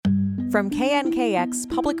From KNKX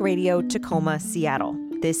Public Radio, Tacoma, Seattle,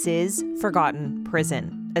 this is Forgotten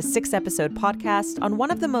Prison, a 6-episode podcast on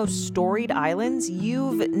one of the most storied islands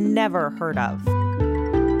you've never heard of.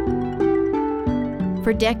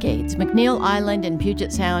 For decades, McNeil Island in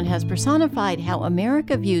Puget Sound has personified how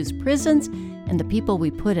America views prisons and the people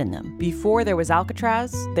we put in them. Before there was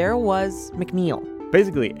Alcatraz, there was McNeil.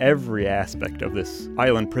 Basically, every aspect of this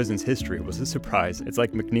island prison's history was a surprise. It's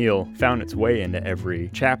like McNeil found its way into every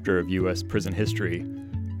chapter of U.S. prison history,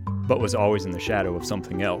 but was always in the shadow of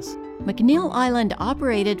something else. McNeil Island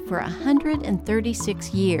operated for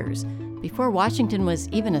 136 years, before Washington was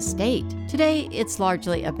even a state. Today, it's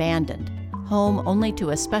largely abandoned, home only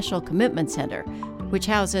to a special commitment center, which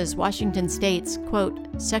houses Washington State's, quote,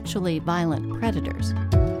 sexually violent predators.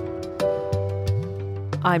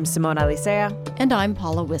 I'm Simone Alicea. And I'm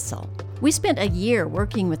Paula Wissel. We spent a year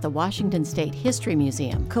working with the Washington State History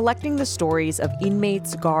Museum, collecting the stories of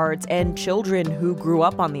inmates, guards, and children who grew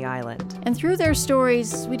up on the island. And through their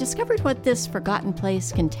stories, we discovered what this forgotten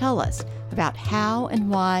place can tell us about how and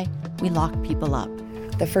why we lock people up.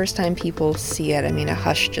 The first time people see it, a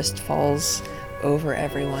hush just falls over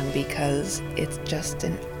everyone because it's just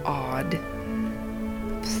an odd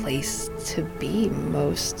place to be.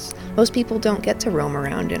 Most people don't get to roam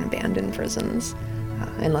around in abandoned prisons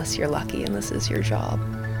unless you're lucky and this is your job.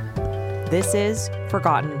 This is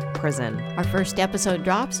Forgotten Prison. Our first episode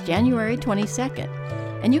drops January 22nd,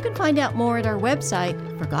 and you can find out more at our website,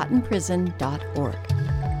 forgottenprison.org.